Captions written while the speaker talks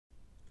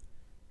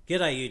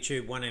G'day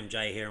YouTube,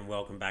 1MJ here and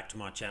welcome back to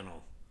my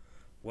channel.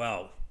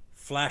 Well,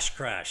 flash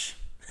crash.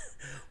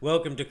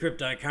 Welcome to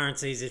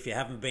cryptocurrencies if you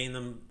haven't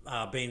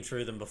been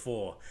through them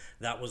before.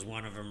 That was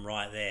one of them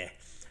right there.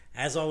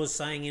 As I was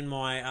saying in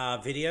my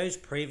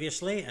videos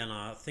previously, and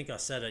I think I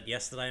said it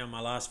yesterday on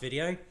my last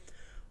video,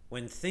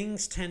 when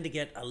things tend to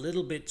get a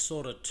little bit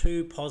sort of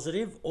too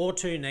positive or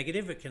too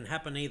negative, it can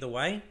happen either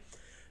way.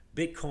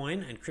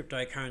 Bitcoin and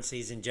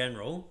cryptocurrencies in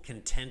general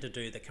can tend to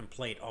do the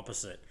complete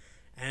opposite.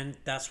 And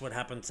that's what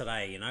happened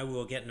today. You know, we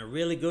were getting a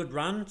really good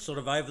run sort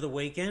of over the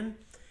weekend,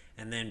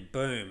 and then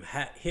boom,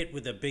 hit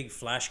with a big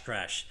flash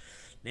crash.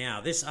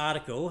 Now, this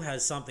article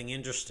has something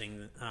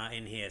interesting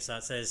in here. So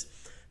it says,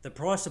 the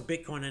price of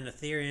Bitcoin and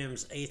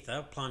Ethereum's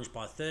Ether plunged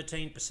by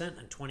 13%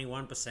 and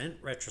 21%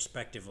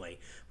 retrospectively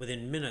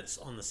within minutes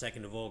on the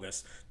 2nd of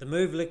August. The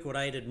move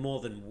liquidated more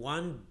than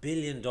 $1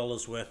 billion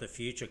worth of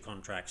future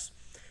contracts.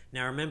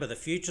 Now remember, the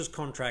futures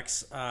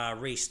contracts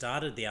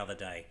restarted the other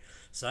day.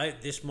 So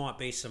this might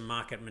be some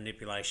market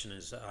manipulation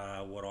is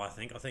what I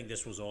think. I think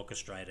this was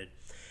orchestrated.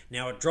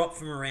 Now it dropped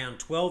from around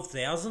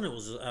 12,000. It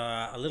was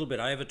a little bit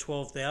over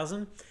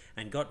 12,000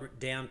 and got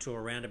down to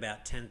around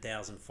about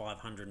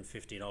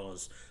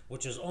 $10,550,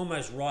 which is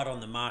almost right on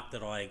the mark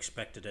that I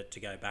expected it to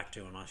go back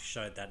to. And I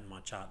showed that in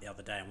my chart the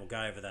other day, and we'll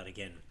go over that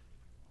again.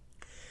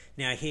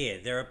 Now here,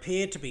 there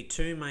appear to be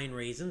two main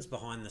reasons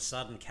behind the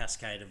sudden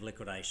cascade of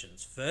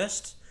liquidations.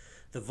 First,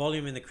 the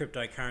volume in the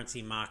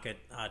cryptocurrency market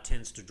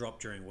tends to drop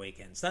during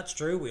weekends. That's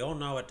true, we all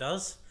know it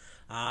does.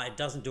 It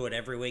doesn't do it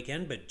every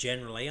weekend, but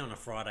generally on a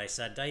Friday,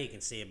 Saturday, you can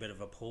see a bit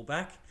of a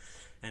pullback.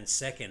 And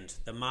second,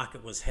 the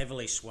market was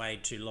heavily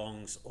swayed to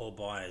longs or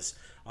buyers.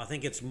 I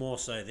think it's more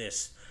so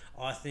this.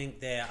 I think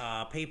there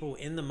are people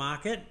in the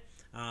market,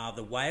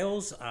 the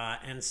whales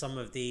and some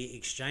of the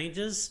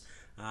exchanges,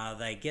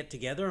 they get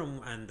together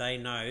and they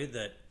know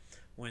that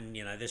when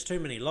there's too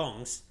many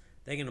longs,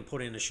 they're going to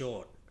put in a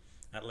short.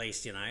 At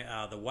least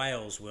the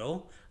whales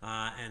will,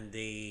 and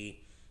the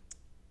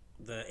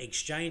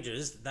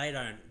exchanges they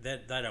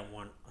don't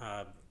want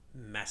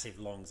massive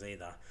longs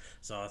either.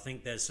 So I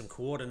think there's some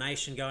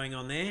coordination going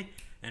on there,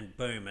 and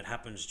boom, it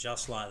happens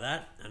just like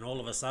that, and all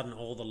of a sudden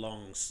all the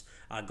longs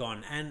are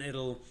gone, and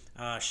it'll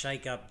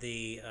shake up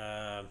the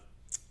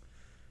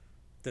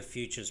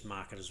futures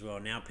market as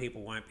well. Now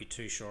people won't be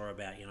too sure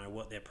about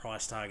what their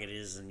price target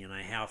is, and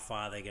how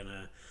far they're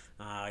gonna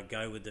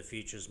go with the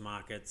futures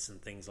markets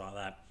and things like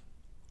that.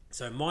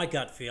 So my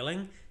gut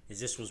feeling is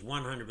this was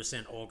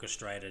 100%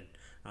 orchestrated,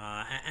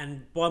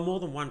 and by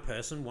more than one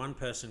person. One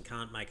person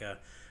can't make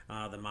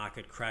the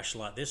market crash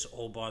like this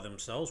all by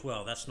themselves.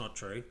 Well, that's not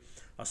true.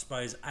 I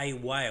suppose a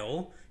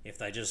whale, if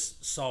they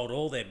just sold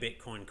all their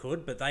Bitcoin,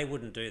 could, but they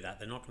wouldn't do that.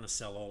 They're not going to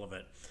sell all of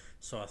it.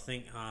 So I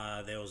think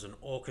there was an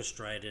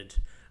orchestrated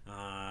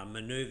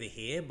maneuver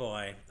here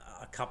by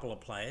a couple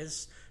of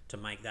players to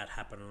make that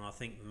happen, and I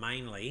think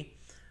mainly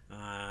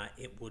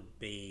it would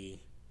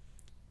be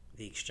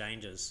the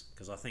exchanges,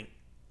 because I think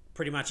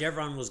pretty much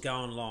everyone was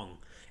going long.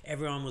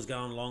 Everyone was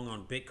going long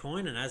on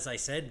Bitcoin, and as they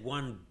said,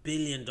 $1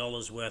 billion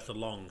worth of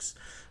longs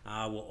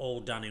were all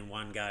done in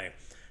one go.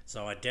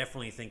 So I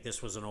definitely think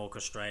this was an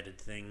orchestrated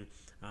thing,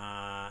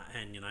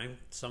 and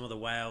some of the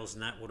whales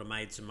and that would have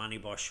made some money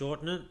by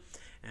shorting it,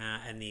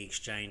 and the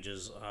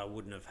exchanges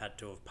wouldn't have had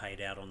to have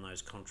paid out on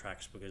those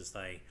contracts because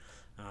they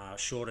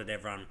shorted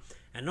everyone.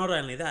 And not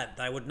only that,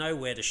 they would know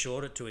where to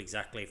short it to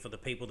exactly for the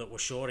people that were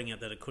shorting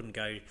it, that it couldn't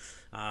go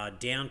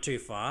down too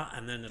far,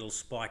 and then it'll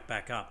spike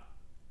back up.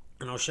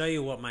 And I'll show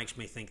you what makes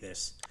me think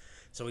this.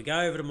 So we go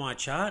over to my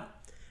chart,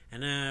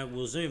 and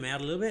we'll zoom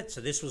out a little bit.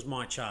 So this was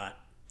my chart.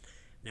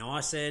 Now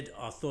I said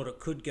I thought it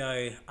could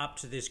go up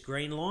to this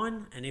green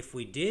line, and if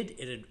we did,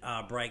 it'd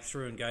break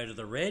through and go to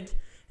the red,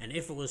 and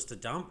if it was to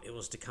dump, it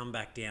was to come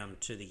back down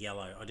to the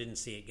yellow. I didn't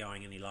see it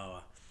going any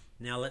lower.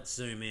 Now let's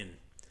zoom in.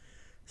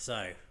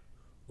 So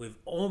we've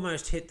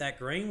almost hit that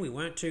green. We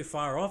weren't too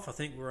far off. I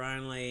think we're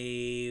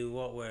only,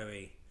 what were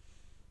we?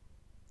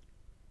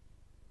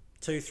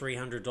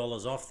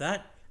 $200-300 off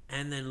that.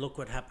 And then look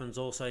what happens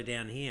also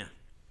down here.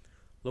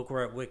 Look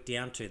where it wicked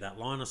down to, that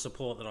line of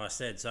support that I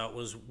said. So it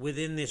was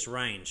within this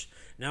range.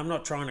 Now I'm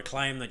not trying to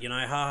claim that,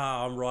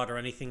 I'm right or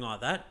anything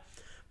like that.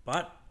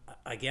 But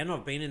again,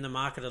 I've been in the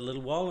market a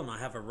little while and I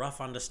have a rough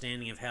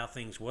understanding of how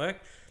things work.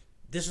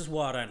 This is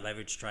why I don't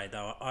leverage trade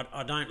though.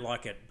 I don't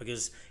like it,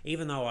 because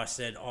even though I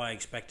said I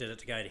expected it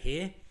to go to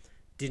here,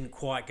 didn't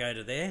quite go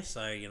to there.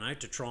 So,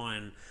 to try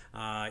and,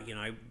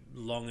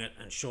 long it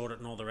and short it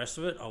and all the rest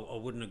of it, I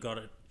wouldn't have got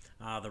it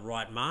the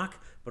right mark.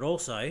 But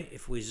also,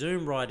 if we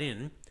zoom right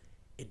in,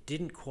 it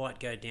didn't quite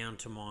go down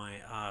to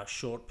my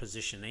short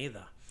position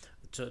either,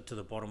 to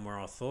the bottom where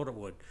I thought it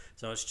would.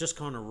 So it's just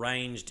kind of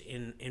ranged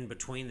in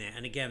between there.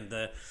 And again,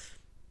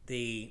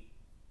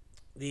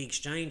 the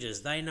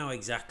exchanges, they know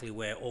exactly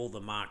where all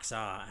the marks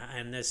are,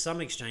 and there's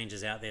some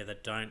exchanges out there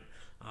that don't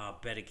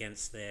bet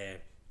against their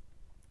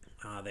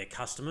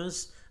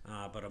customers,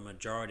 but a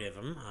majority of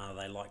them,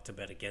 they like to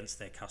bet against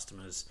their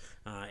customers,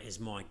 is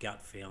my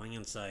gut feeling.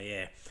 And so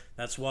yeah,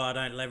 that's why I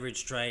don't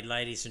leverage trade,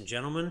 ladies and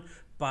gentlemen,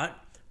 but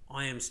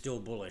I am still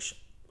bullish.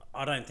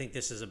 I don't think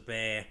this is a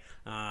bear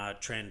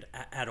trend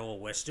at all.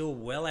 We're still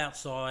well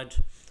outside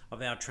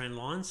of our trend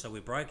line, so we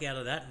broke out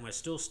of that and we're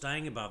still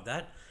staying above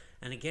that.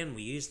 And again,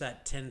 we use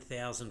that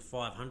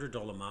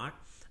 $10,500 mark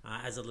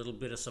as a little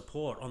bit of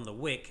support on the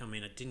wick. I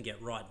mean, it didn't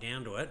get right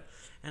down to it,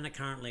 and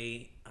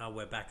currently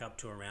we're back up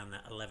to around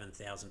that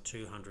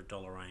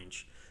 $11,200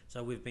 range.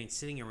 So we've been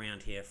sitting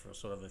around here for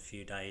sort of a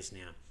few days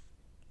now.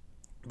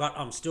 But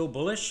I'm still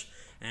bullish,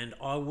 and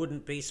I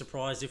wouldn't be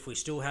surprised if we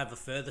still have a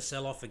further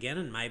sell-off again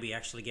and maybe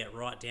actually get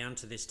right down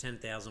to this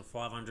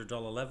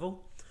 $10,500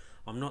 level.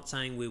 I'm not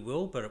saying we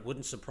will, but it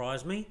wouldn't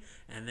surprise me,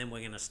 and then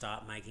we're going to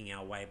start making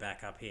our way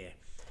back up here.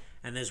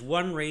 And there's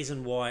one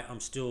reason why I'm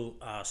still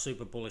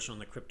super bullish on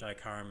the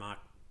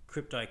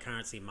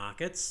cryptocurrency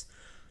markets,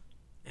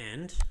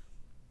 and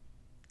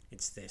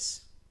it's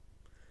this.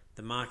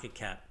 The market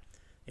cap.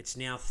 It's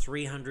now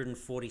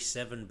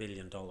 $347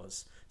 billion.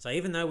 So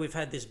even though we've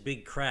had this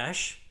big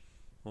crash,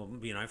 or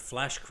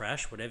flash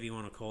crash, whatever you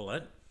want to call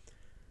it,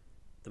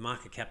 the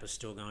market cap is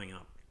still going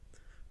up.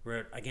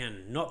 We're,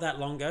 again, not that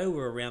long ago, we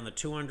were around the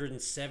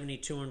 270,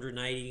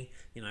 280,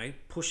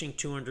 pushing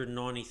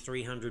 290,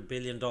 $300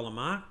 billion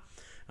mark.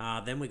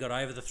 Then we got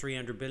over the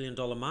 $300 billion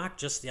mark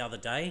just the other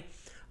day.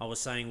 I was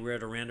saying we're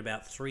at around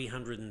about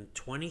 $320,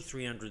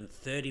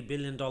 $330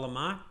 billion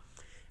mark.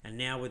 And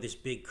now with this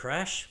big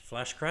crash,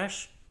 flash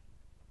crash,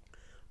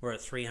 we're at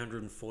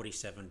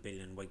 $347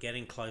 billion. We're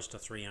getting close to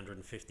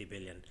 $350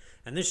 billion.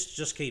 And this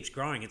just keeps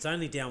growing. It's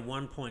only down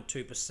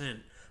 1.2%,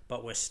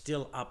 but we're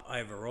still up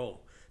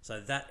overall. So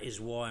that is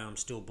why I'm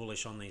still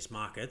bullish on these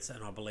markets,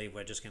 and I believe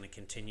we're just going to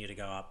continue to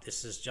go up.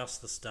 This is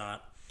just the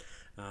start.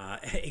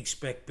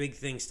 Expect big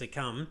things to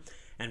come.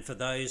 And for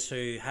those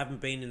who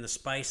haven't been in the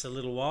space a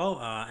little while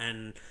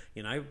and,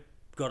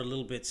 got a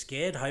little bit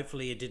scared,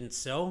 hopefully you didn't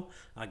sell.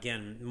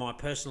 Again, my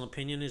personal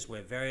opinion is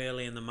we're very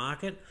early in the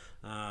market.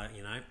 I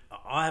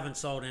haven't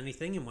sold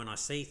anything, and when I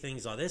see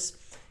things like this,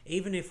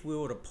 even if we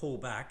were to pull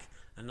back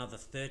another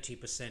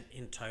 30%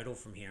 in total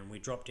from here and we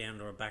drop down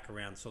to back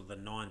around sort of the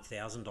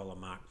 $9,000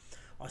 mark,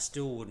 I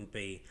still wouldn't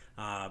be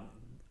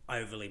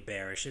overly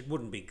bearish. It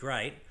wouldn't be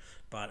great,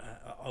 but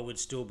I would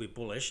still be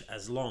bullish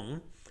as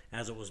long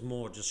as it was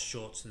more just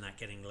shorts than that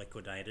getting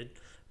liquidated,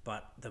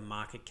 but the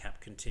market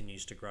cap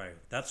continues to grow.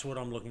 That's what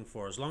I'm looking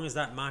for. As long as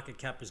that market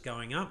cap is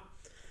going up,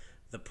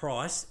 the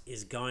price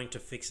is going to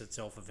fix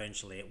itself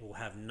eventually. It will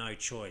have no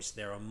choice.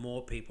 There are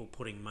more people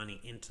putting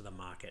money into the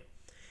market.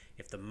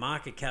 If the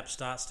market cap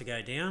starts to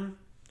go down,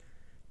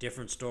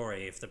 different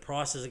story. If the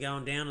prices are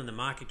going down and the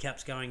market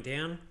cap's going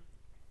down,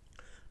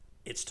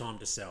 it's time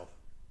to sell.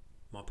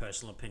 My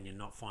personal opinion,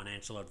 not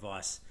financial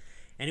advice.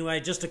 Anyway,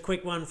 just a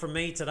quick one from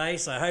me today.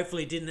 So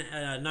hopefully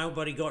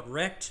nobody got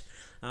wrecked.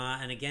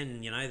 And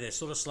again, they're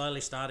sort of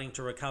slowly starting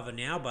to recover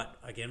now, but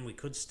again, we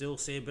could still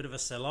see a bit of a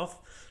sell-off.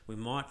 We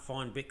might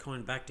find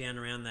Bitcoin back down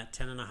around that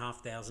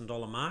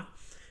 $10,500 mark,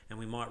 and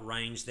we might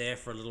range there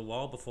for a little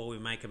while before we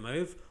make a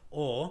move,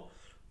 or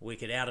we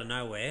could out of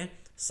nowhere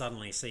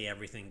suddenly see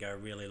everything go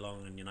really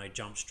long and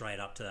jump straight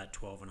up to that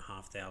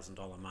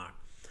 $12,500 mark.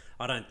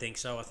 I don't think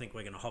so. I think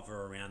we're going to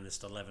hover around this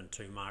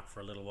 11.2 mark for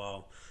a little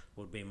while,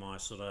 would be my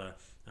sort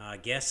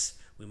of guess.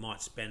 We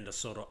might spend a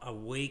sort of a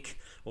week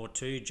or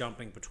two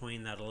jumping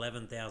between that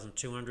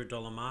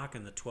 $11,200 mark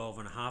and the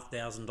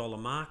 $12,500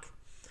 mark.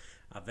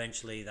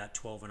 Eventually that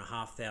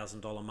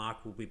 $12,500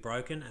 mark will be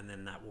broken, and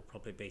then that will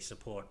probably be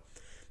support.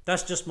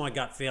 That's just my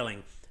gut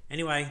feeling.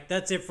 Anyway,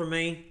 that's it from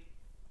me.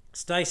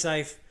 Stay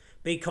safe,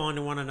 be kind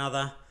to one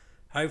another.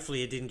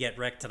 Hopefully you didn't get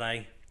wrecked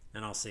today,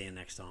 and I'll see you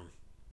next time.